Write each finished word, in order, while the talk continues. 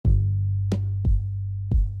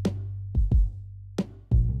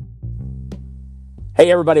Hey,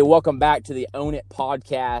 everybody, welcome back to the Own It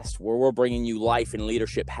podcast, where we're bringing you life and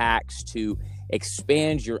leadership hacks to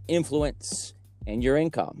expand your influence and your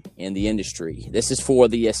income in the industry. This is for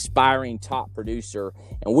the aspiring top producer,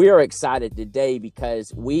 and we are excited today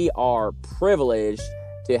because we are privileged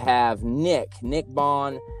to have Nick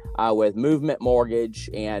Bond with Movement Mortgage.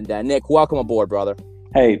 And Nick, welcome aboard, brother.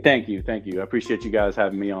 Hey, thank you. I appreciate you guys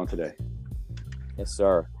having me on today. Yes,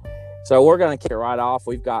 sir. So we're going to kick it right off.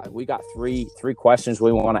 We got three questions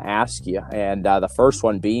we want to ask you, and the first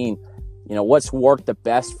one being, what's worked the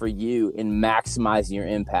best for you in maximizing your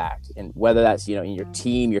impact, and whether that's in your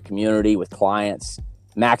team, your community, with clients,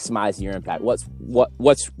 maximizing your impact.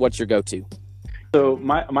 What's your go-to? So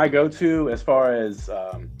my go-to as far as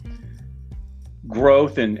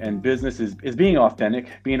growth and business is being authentic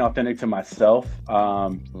to myself,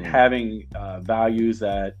 having values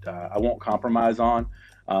that I won't compromise on.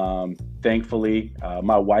 Thankfully,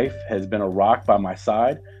 my wife has been a rock by my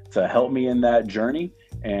side to help me in that journey.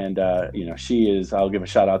 And, she is, I'll give a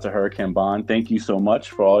shout out to her, Kim Bond. Thank you so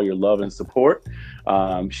much for all your love and support.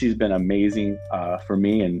 She's been amazing for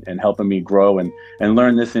me and helping me grow and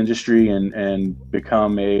learn this industry and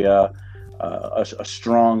become a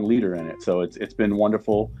strong leader in it. So it's been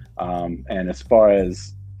wonderful. And as far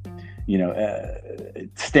as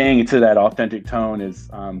staying to that authentic tone is,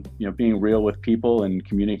 being real with people and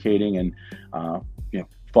communicating and,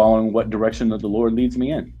 following what direction that the Lord leads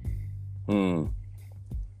me in.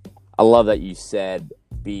 I love that you said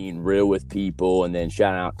being real with people, and then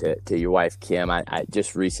shout out to your wife, Kim. I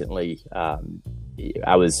just recently,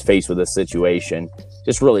 I was faced with a situation,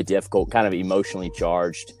 just really difficult, kind of emotionally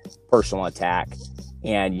charged, personal attack.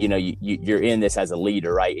 And, you're in this as a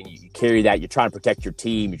leader, right? And you carry that. You're trying to protect your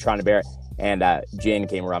team. You're trying to bear it. And Jen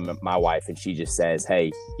came around, my wife, and she just says,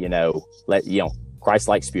 hey,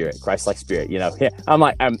 Christ-like spirit. I'm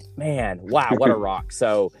like, man, wow, what a rock.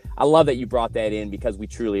 So I love that you brought that in, because we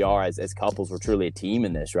truly are, as couples, we're truly a team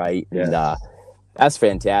in this, right? Yeah. And that's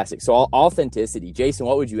fantastic. So authenticity. Jason,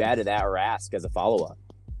 what would you add to that or ask as a follow-up?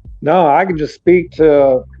 No, I can just speak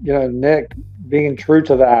to, Nick being true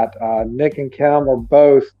to that. Nick and Kim are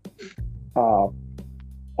both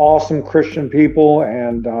awesome Christian people,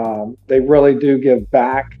 and they really do give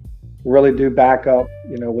back, really do back up,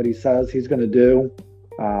 what he says he's going to do.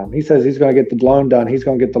 He says he's going to get the loan done. He's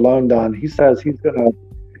going to get the loan done. He says he's going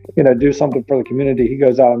to, do something for the community. He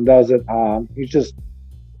goes out and does it. He's just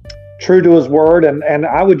true to his word. And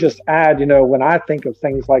I would just add, when I think of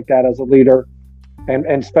things like that as a leader, and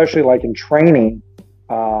especially like in training,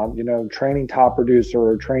 training top producer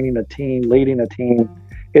or training a team, leading a team,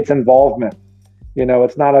 it's involvement.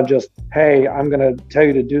 It's not just, hey, I'm going to tell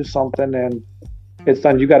you to do something and it's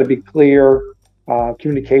done. You got to be clear.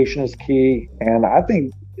 Communication is key. And I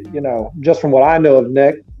think, just from what I know of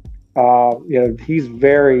Nick, he's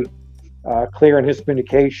very clear in his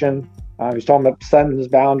communication. He's talking about setting his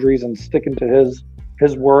boundaries and sticking to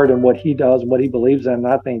his word and what he does and what he believes in. And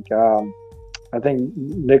I think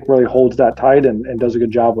Nick really holds that tight and does a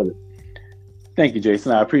good job with it. Thank you,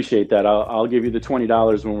 Jason. I appreciate that. I'll give you the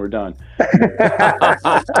 $20 when we're done.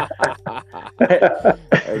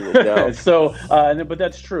 So, but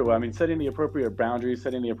that's true. I mean, setting the appropriate boundaries,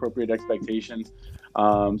 setting the appropriate expectations,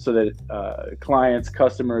 so that clients,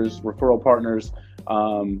 customers, referral partners,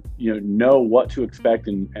 know what to expect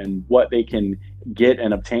and what they can get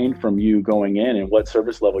and obtain from you going in, and what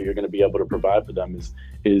service level you're going to be able to provide for them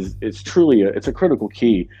is truly it's a critical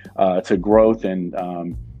key to growth and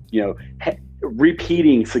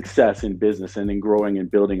repeating success in business and then growing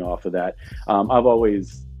and building off of that. I've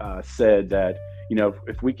always said that,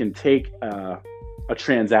 if we can take a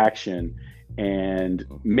transaction and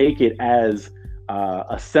make it as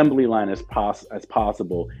assembly line as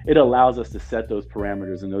possible, it allows us to set those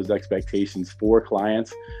parameters and those expectations for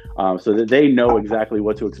clients, so that they know exactly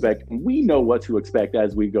what to expect. We know what to expect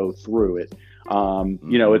as we go through it.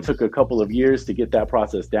 It took a couple of years to get that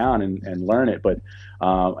process down and learn it. But,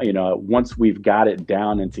 once we've got it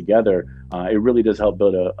down and together, it really does help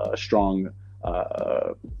build a strong,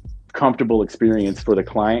 comfortable experience for the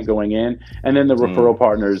client going in. And then the referral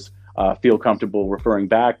partners feel comfortable referring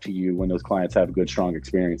back to you when those clients have good, strong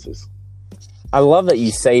experiences. I love that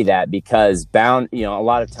you say that, because a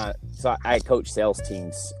lot of times, so I coach sales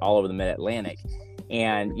teams all over the Mid-Atlantic.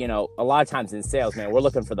 And, a lot of times in sales, man, we're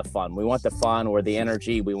looking for the fun. We want the fun or the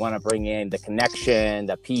energy. We want to bring in the connection,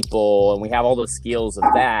 the people, and we have all those skills of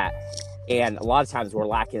that. And a lot of times we're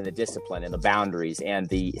lacking the discipline and the boundaries and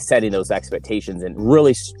the setting those expectations and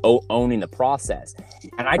really owning the process.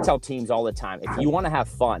 And I tell teams all the time, if you want to have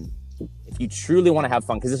fun, if you truly want to have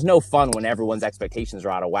fun, because there's no fun when everyone's expectations are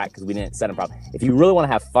out of whack because we didn't set them properly. If you really want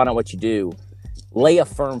to have fun at what you do, lay a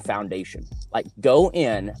firm foundation. Like, go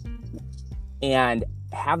in and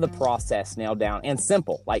have the process nailed down and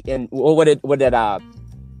simple. Like, and what did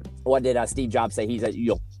Steve Jobs say? He said,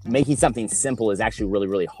 making something simple is actually really,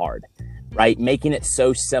 really hard, right? Making it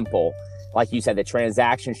so simple, like you said, the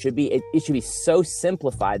transaction should be, it should be so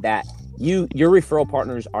simplified that your referral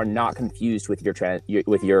partners are not confused with your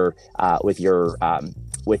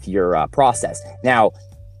process. Now,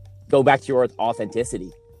 go back to your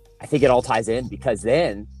authenticity. I think it all ties in, because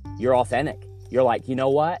then you're authentic. You're like, you know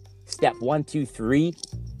what? Step 1, 2, 3,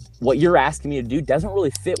 what you're asking me to do doesn't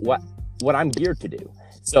really fit what I'm geared to do.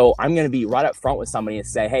 So I'm going to be right up front with somebody and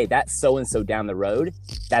say, hey, that's so-and-so down the road.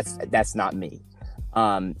 That's not me.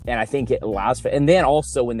 And I think it allows for, and then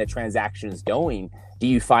also when the transaction is going, do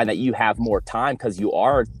you find that you have more time because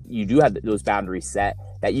you do have those boundaries set,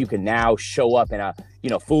 that you can now show up in a,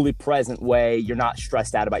 fully present way. You're not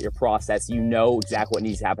stressed out about your process. You know exactly what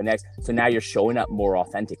needs to happen next. So now you're showing up more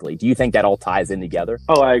authentically. Do you think that all ties in together?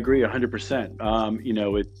 Oh, I agree 100%.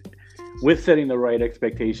 With setting the right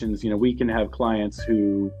expectations, we can have clients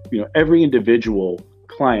who, every individual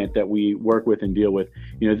client that we work with and deal with,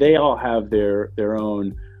 they all have their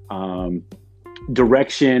own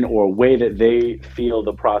direction or way that they feel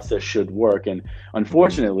the process should work. And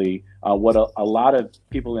unfortunately, what a lot of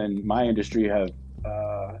people in my industry have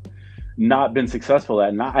not been successful at,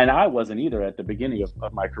 and I wasn't either at the beginning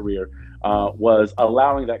of my career, was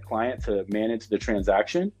allowing that client to manage the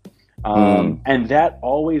transaction. And that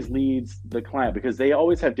always leads the client, because they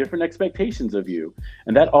always have different expectations of you.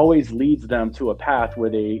 And that always leads them to a path where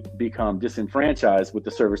they become disenfranchised with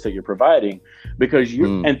the service that you're providing, because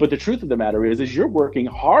but the truth of the matter is you're working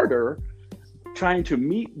harder trying to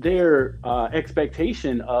meet their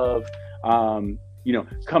expectation of,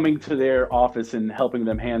 coming to their office and helping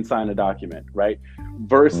them hand sign a document, right?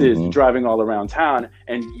 Versus driving all around town,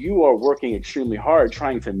 and you are working extremely hard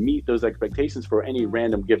trying to meet those expectations for any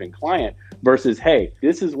random given client, versus, hey,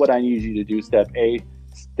 this is what I need you to do, step A,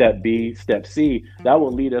 step B, step C. That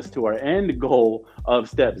will lead us to our end goal of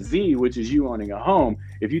step Z, which is you owning a home.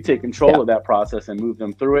 If you take control of that process and move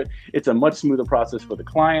them through it, it's a much smoother process for the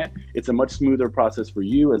client. It's a much smoother process for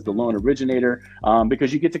you as the loan originator,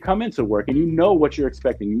 because you get to come into work and you know what you're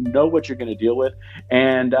expecting, you know what you're going to deal with,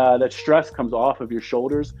 and that stress comes off of your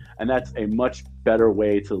shoulders, and that's a much better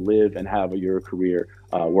way to live and have your career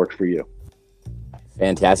work for you.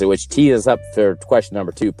 Fantastic, which tees us up for question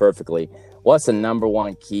number 2 perfectly. What's the number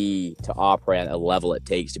one key to operate at a level it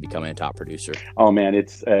takes to becoming a top producer? Oh man,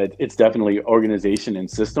 it's definitely organization and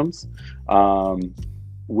systems.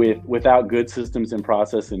 Without good systems and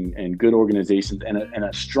process and good organizations and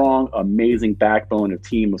a strong, amazing backbone of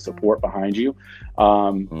team of support behind you,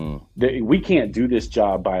 we can't do this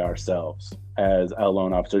job by ourselves as a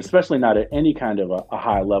loan officer, especially not at any kind of a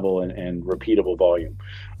high level and repeatable volume.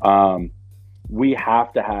 We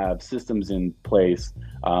have to have systems in place,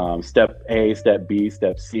 step A, step B,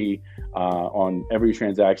 step C, on every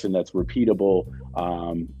transaction that's repeatable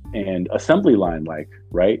and assembly line like,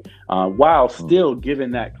 right? While still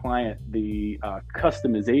giving that client the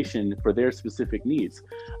customization for their specific needs,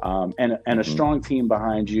 and a strong team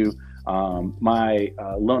behind you. My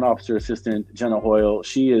loan officer assistant, Jenna Hoyle,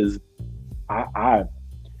 she is, I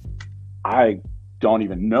don't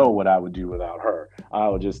even know what I would do without her. I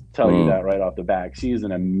will just tell you that right off the bat. She is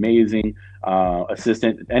an amazing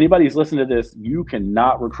assistant. Anybody who's listening to this, you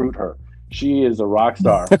cannot recruit her. She is a rock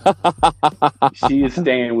star. She is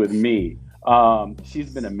staying with me.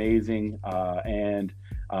 She's been amazing, and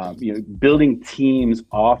building teams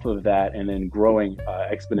off of that, and then growing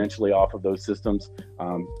exponentially off of those systems.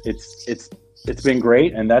 It's been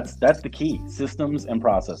great, and that's the key: systems and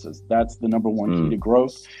processes. That's the number one key to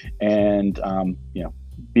growth, and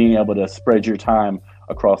being able to spread your time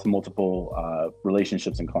across multiple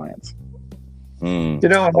relationships and clients. When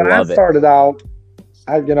I started out,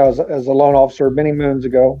 as a loan officer many moons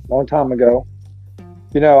ago, long time ago,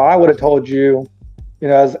 I would have told you,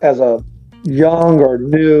 as a young or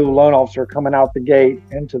new loan officer coming out the gate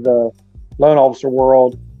into the loan officer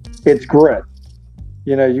world, it's grit.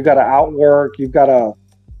 You got to outwork. You've got to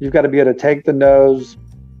be able to take the no's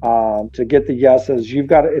to get the yeses.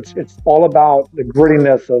 It's all about the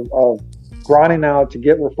grittiness of grinding out to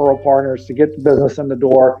get referral partners, to get the business in the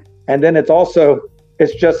door. And then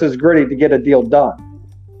it's just as gritty to get a deal done.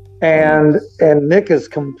 And Nick is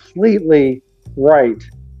completely right,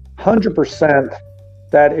 100%,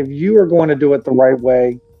 that if you are going to do it the right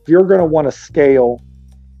way, if you're going to want to scale,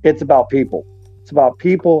 it's about people. It's about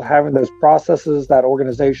people having those processes, that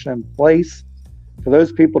organization in place, for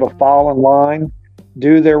those people to fall in line,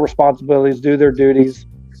 do their responsibilities, do their duties,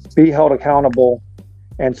 be held accountable,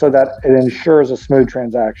 and so that it ensures a smooth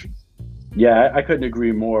transaction. Yeah, I couldn't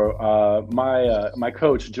agree more. My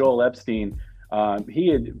coach Joel Epstein, he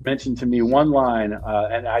had mentioned to me one line,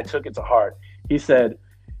 and I took it to heart. He said,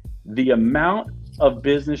 "The amount of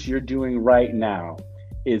business you're doing right now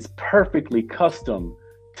is perfectly custom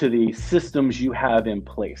to the systems you have in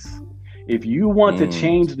place. If you want to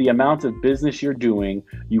change the amount of business you're doing,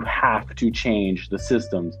 you have to change the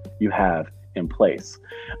systems you have in place."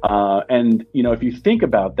 And if you think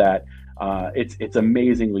about that, it's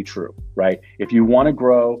amazingly true, right? If you want to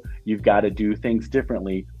grow, you've got to do things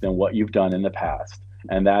differently than what you've done in the past,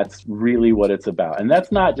 and that's really what it's about. And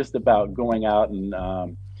that's not just about going out and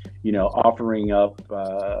offering up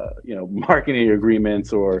marketing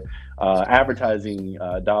agreements or advertising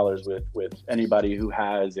dollars with anybody who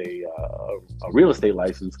has a real estate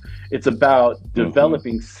license. It's about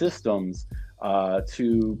developing systems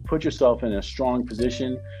to put yourself in a strong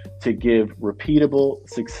position to give repeatable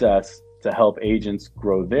success to help agents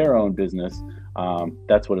grow their own business.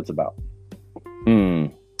 That's what it's about.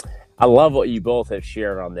 I love what you both have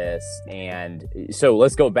shared on this, and so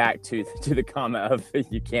let's go back to the comment of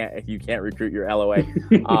you can't recruit your LOA.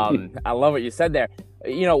 I love what you said there.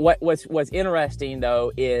 What's interesting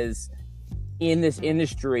though is in this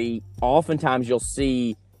industry, oftentimes you'll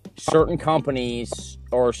see certain companies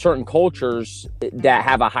or certain cultures that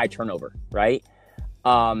have a high turnover, right?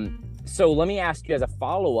 So let me ask you as a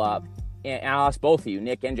follow-up, and I'll ask both of you,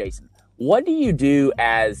 Nick and Jason, what do you do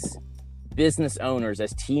as business owners,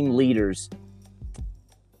 as team leaders?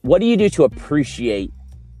 What do you do to appreciate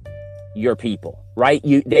your people, right?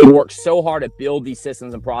 They work so hard to build these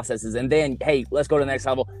systems and processes, and then, hey, let's go to the next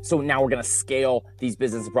level. So now we're going to scale these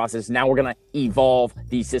business and processes. Now we're going to evolve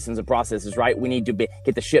these systems and processes, right? We need to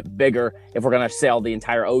get the ship bigger if we're going to sail the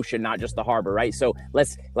entire ocean, not just the harbor, right? So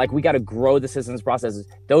we got to grow the systems and processes.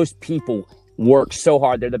 Those people work so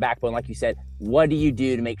hard. They're the backbone, like you said. What do you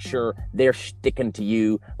do to make sure they're sticking to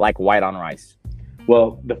you like white on rice?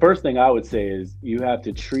 Well, the first thing I would say is you have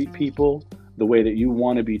to treat people the way that you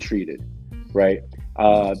want to be treated, right?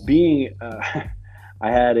 I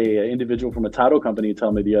had a individual from a title company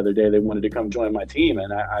tell me the other day they wanted to come join my team,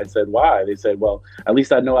 and I said, why? They said, well, at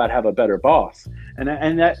least I know I'd have a better boss, and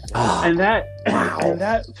that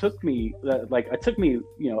took me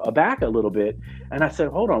aback a little bit, and I said,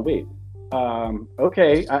 hold on, wait.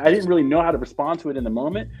 Okay, I didn't really know how to respond to it in the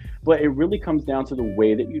moment, but it really comes down to the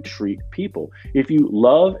way that you treat people. If you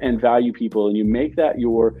love and value people and you make that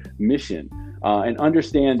your mission, and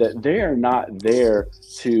understand that they're not there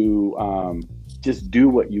to just do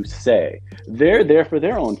what you say. They're there for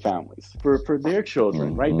their own families, for their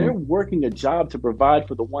children, right? They're working a job to provide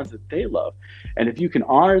for the ones that they love. And if you can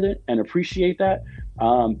honor it and appreciate that,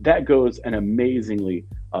 that goes an amazingly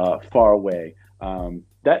far way.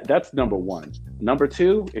 That's number one. Number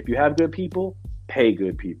two, if you have good people, pay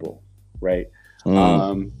good people, right?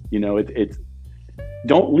 It's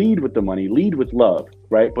don't lead with the money, lead with love,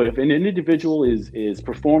 right? But if an individual is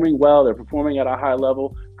performing well, they're performing at a high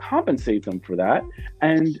level, compensate them for that,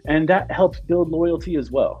 and that helps build loyalty as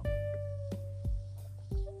well.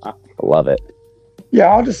 I love it. Yeah,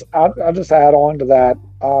 I'll just add on to that.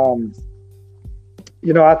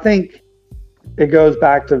 I think it goes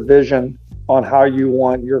back to vision on how you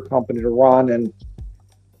want your company to run, and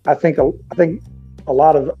I think a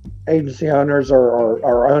lot of agency owners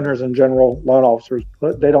or owners in general, loan officers,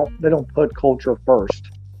 they don't put culture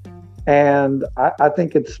first. And I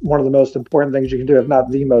think it's one of the most important things you can do, if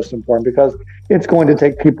not the most important, because it's going to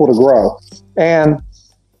take people to grow. And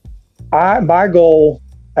my goal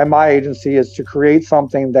at my agency is to create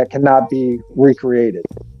something that cannot be recreated.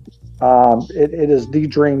 It is the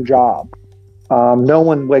dream job. No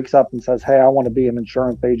one wakes up and says, hey, I want to be an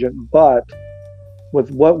insurance agent. But with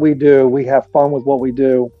what we do, we have fun with what we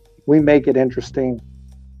do. We make it interesting.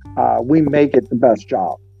 We make it the best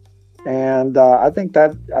job. And I think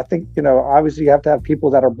obviously you have to have people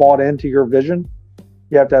that are bought into your vision.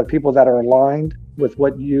 You have to have people that are aligned with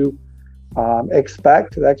what you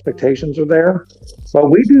expect. The expectations are there. But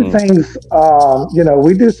we do things,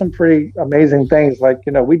 we do some pretty amazing things. Like,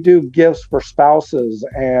 we do gifts for spouses,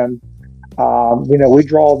 and, we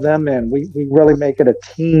draw them in. We really make it a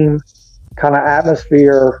team kind of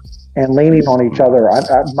atmosphere and leaning on each other.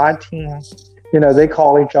 My team, they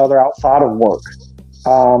call each other outside of work.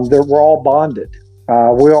 We're all bonded.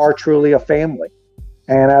 We are truly a family.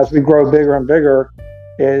 And as we grow bigger and bigger,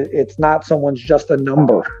 it's not someone's just a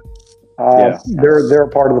number. They're a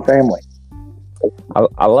part of the family.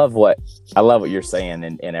 I love what you're saying,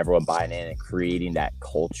 and everyone buying in and creating that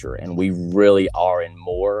culture. And we really are in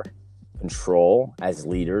more control as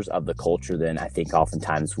leaders of the culture than I think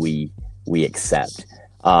oftentimes we accept.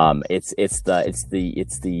 It's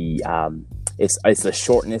the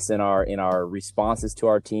shortness in our responses to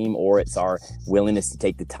our team, or it's our willingness to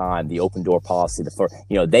take the time, the open door policy.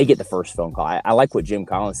 They get the first phone call. I like what Jim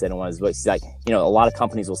Collins said in one of his books. He's like, a lot of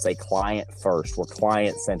companies will say client first. We're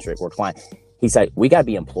client centric. We're client. He's like, we got to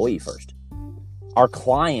be employee first. Our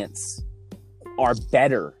clients are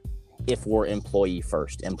better if we're employee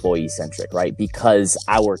first, employee centric, right? Because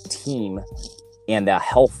our team and the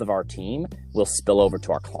health of our team will spill over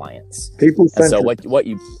to our clients. People centric. So what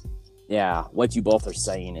you both are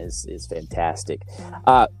saying is fantastic.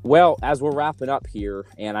 Well, as we're wrapping up here,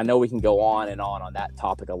 and I know we can go on and on that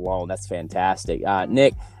topic alone. That's fantastic.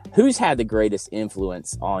 Nick, who's had the greatest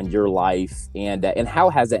influence on your life, and how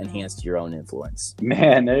has that enhanced your own influence?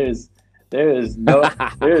 Man, there is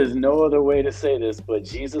no other way to say this, but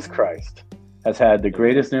Jesus Christ has had the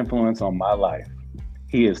greatest influence on my life.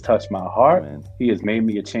 He has touched my heart. Amen. He has made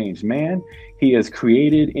me a changed man. He has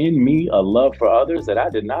created in me a love for others that I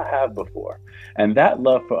did not have before. And that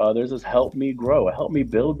love for others has helped me grow, helped me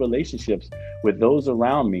build relationships with those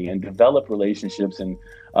around me and develop relationships and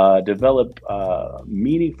develop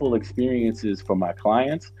meaningful experiences for my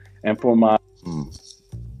clients and for my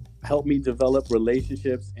help me develop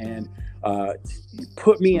relationships and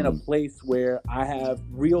put me in a place where I have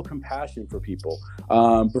real compassion for people.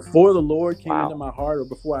 Before the Lord came into my heart, or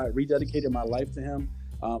before I rededicated my life to Him,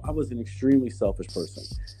 I was an extremely selfish person,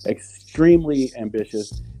 extremely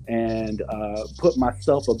ambitious, and put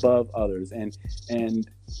myself above others. And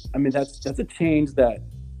I mean, that's a change that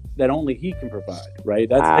only He can provide, right?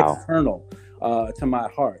 That's external to my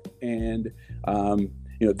heart. And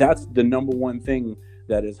that's the number one thing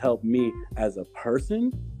that has helped me as a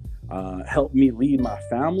person, helped me lead my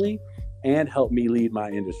family, and helped me lead my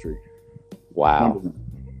industry. Wow.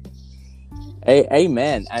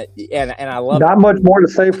 Amen. And I love not much more to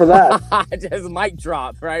say for that. Just mic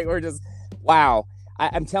drop, right? We're just wow.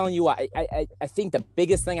 I'm telling you what, I think the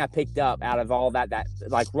biggest thing I picked up out of all that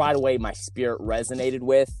like right away my spirit resonated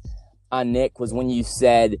with, Nick, was when you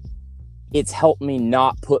said it's helped me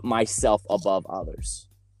not put myself above others.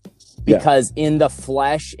 Because in the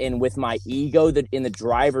flesh and with my ego in the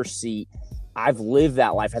driver's seat, I've lived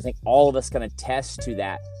that life. I think all of us can attest to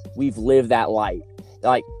that. We've lived that life.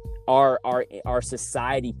 Like our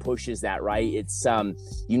society pushes that, right? It's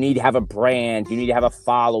you need to have a brand, you need to have a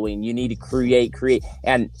following, you need to create,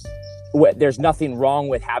 and there's nothing wrong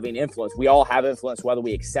with having influence. We all have influence, whether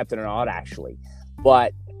we accept it or not, actually.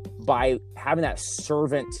 But by having that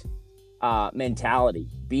servant mentality,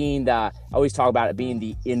 I always talk about it being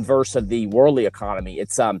the inverse of the worldly economy.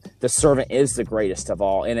 It's the servant is the greatest of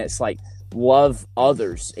all, and it's like love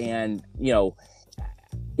others, and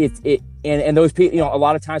and those people, a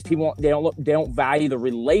lot of times people they don't value the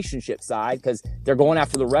relationship side because they're going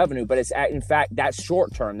after the revenue, but it's in fact that's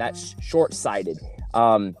short term, that's short sighted.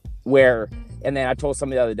 And then I told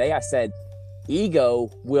somebody the other day, I said, ego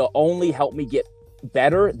will only help me get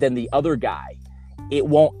better than the other guy. It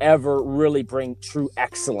won't ever really bring true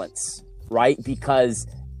excellence, right? Because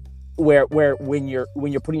when you're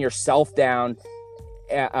putting yourself down,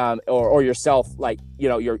 or yourself, like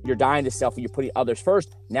you're dying to self and you're putting others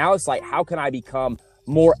first. Now it's like, how can I become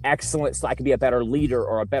more excellent so I can be a better leader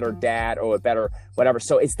or a better dad or a better whatever?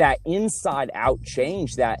 So it's that inside out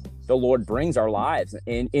change that the Lord brings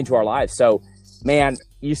into our lives. So, man,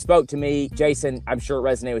 you spoke to me, Jason. I'm sure it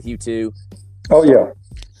resonated with you too. Oh yeah.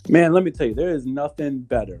 Man, let me tell you, there is nothing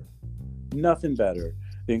better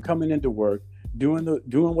than coming into work, doing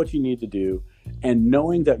what you need to do, and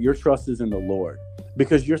knowing that your trust is in the Lord,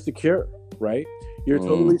 because you're secure, right? You're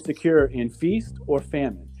totally secure in feast or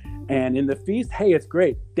famine. And in the feast, hey, it's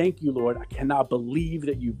great. Thank you, Lord. I cannot believe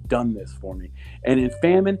that you've done this for me. And in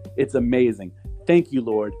famine, it's amazing. Thank you,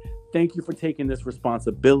 Lord. Thank you for taking this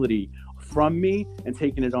responsibility from me and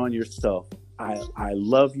taking it on yourself. I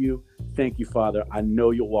love you. Thank you, Father. I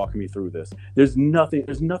know you'll walk me through this. There's nothing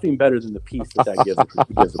better than the peace that gives a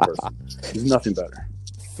person. There's nothing better.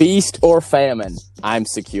 Feast or famine, I'm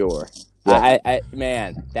secure. Yeah.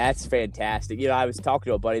 Man, that's fantastic. I was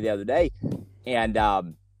talking to a buddy the other day, and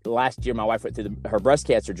last year my wife went through her breast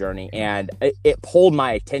cancer journey, and it pulled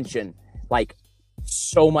my attention like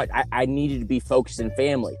so much. I needed to be focused in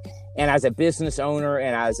family. And as a business owner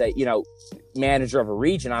and as a manager of a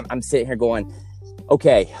region, I'm sitting here going,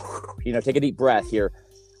 okay, take a deep breath here.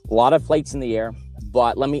 A lot of plates in the air,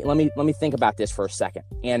 but let me think about this for a second.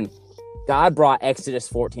 And God brought Exodus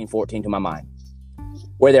 14:14 to my mind,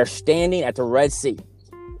 where they're standing at the Red Sea.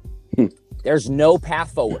 There's no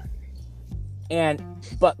path forward,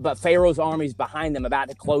 but Pharaoh's army is behind them, about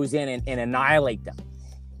to close in and annihilate them.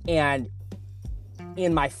 And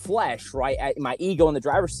in my flesh, right, my ego in the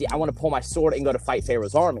driver's seat, I want to pull my sword and go to fight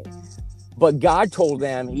Pharaoh's army. But God told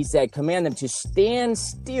them, he said, command them to stand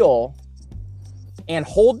still and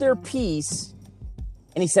hold their peace.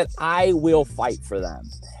 And he said, I will fight for them.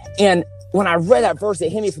 And when I read that verse, it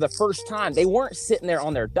hit me for the first time. They weren't sitting there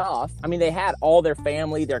on their duff. I mean, they had all their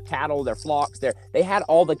family, their cattle, their flocks, they had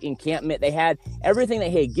all the encampment. They had everything that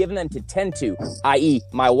he had given them to tend to, i.e.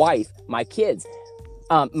 my wife, my kids,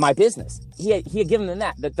 my business. He had given them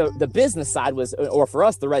that. The business side was, or for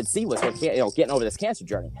us, the Red Sea was, getting over this cancer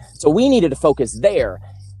journey. So we needed to focus there.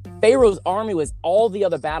 Pharaoh's army was all the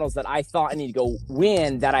other battles that I thought I needed to go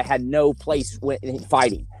win that I had no place in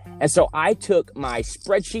fighting. And so I took my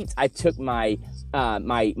spreadsheets, I took my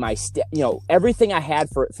everything I had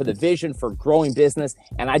for the vision for growing business,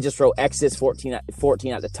 and I just wrote Exodus 14 at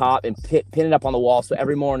the top and pin it up on the wall. So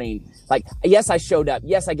every morning, like, yes, I showed up.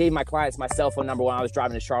 Yes, I gave my clients my cell phone number when I was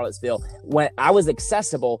driving to Charlottesville, when I was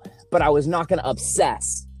accessible, but I was not going to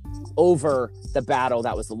obsess over the battle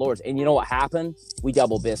that was the Lord's. And you know what happened? We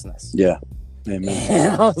doubled business. Yeah. Amen.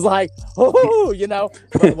 And I was like, oh,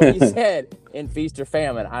 but when you said in feast or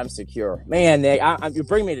famine, I'm secure. Man, Nick, you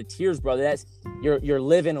bring me to tears, brother. That's you're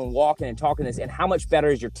living and walking and talking this. And how much better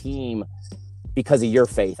is your team because of your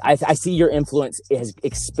faith? I see your influence has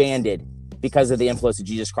expanded because of the influence of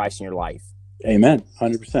Jesus Christ in your life. Amen.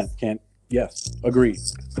 100%. Yes. Agreed.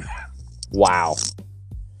 Wow.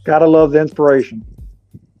 Gotta love the inspiration.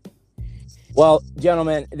 Well,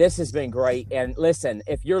 gentlemen, this has been great. And listen,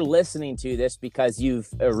 if you're listening to this because you've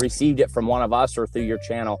received it from one of us or through your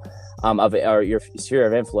channel or your sphere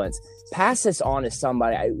of influence, pass this on to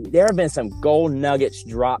somebody. There have been some gold nuggets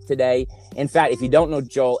dropped today. In fact, if you don't know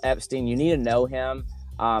Joel Epstein, you need to know him.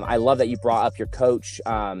 I love that you brought up your coach,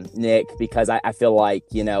 Nick, because I feel like,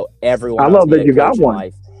 everyone. I love that you got one.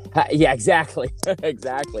 Life. Yeah, exactly.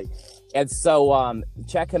 Exactly. And so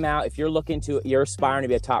check him out. If you're you're aspiring to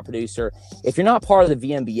be a top producer. If you're not part of the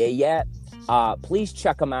VMBA yet, please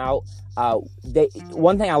check them out.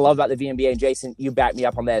 One thing I love about the VMBA, and Jason, you back me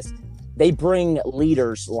up on this, they bring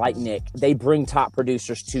leaders like Nick. They bring top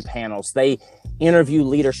producers to panels. They interview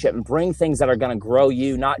leadership and bring things that are going to grow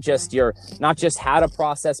you, not just how to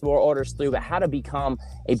process more orders through, but how to become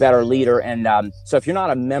a better leader. And so if you're not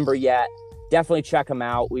a member yet, definitely check them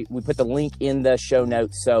out. We put the link in the show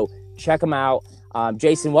notes. So check them out.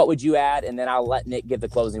 Jason, what would you add? And then I'll let Nick give the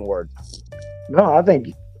closing word. No, I think,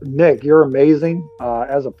 Nick, you're amazing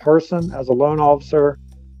as a person, as a loan officer.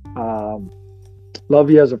 Love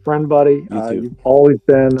you as a friend, buddy. You've always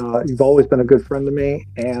been a good friend to me.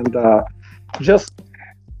 And the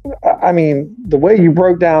way you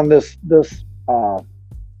broke down this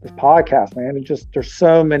podcast, man, there's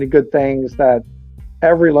so many good things that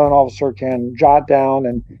every loan officer can jot down,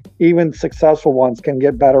 and even successful ones can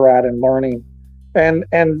get better at and learning. And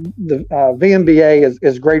the VMBA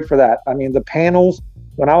is great for that. I mean, the panels,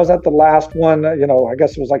 when I was at the last one, I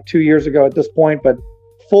guess it was like 2 years ago at this point, but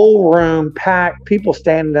full room, packed, people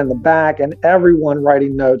standing in the back, and everyone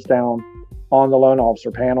writing notes down on the loan officer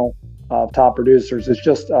panel of top producers. It's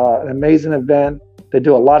just an amazing event. They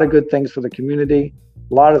do a lot of good things for the community,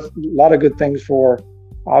 a lot of good things for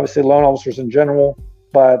obviously loan officers in general.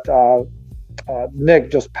 But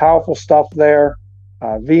Nick, just powerful stuff there.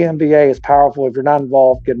 VMBA is powerful. If you're not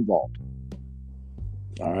involved, get involved.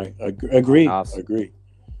 All right. Agree. Awesome. Agree.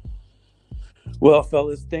 Well,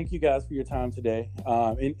 fellas, thank you guys for your time today.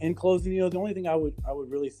 In closing, the only thing I would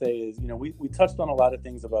really say is, we touched on a lot of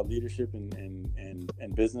things about leadership and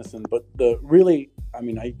business, but I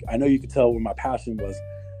know you could tell where my passion was.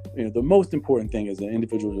 The most important thing is an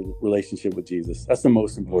individual relationship with Jesus. That's the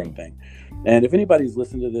most important thing. And if anybody's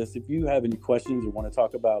listening to this, if you have any questions or want to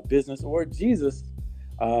talk about business or Jesus,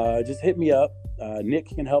 just hit me up,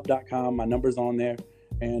 nickcanhelp.com. My number's on there,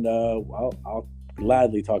 and I'll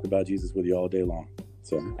gladly talk about Jesus with you all day long.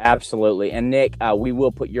 So absolutely. And Nick, we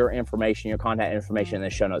will put your contact information in the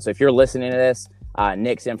show notes. So if you're listening to this,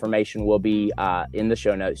 Nick's information will be in the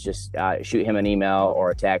show notes. Just shoot him an email or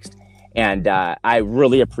a text. And I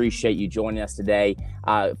really appreciate you joining us today.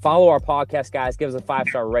 Follow our podcast, guys. Give us a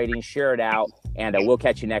 5-star rating. Share it out. And we'll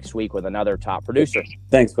catch you next week with another top producer.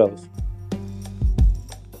 Thanks, fellas.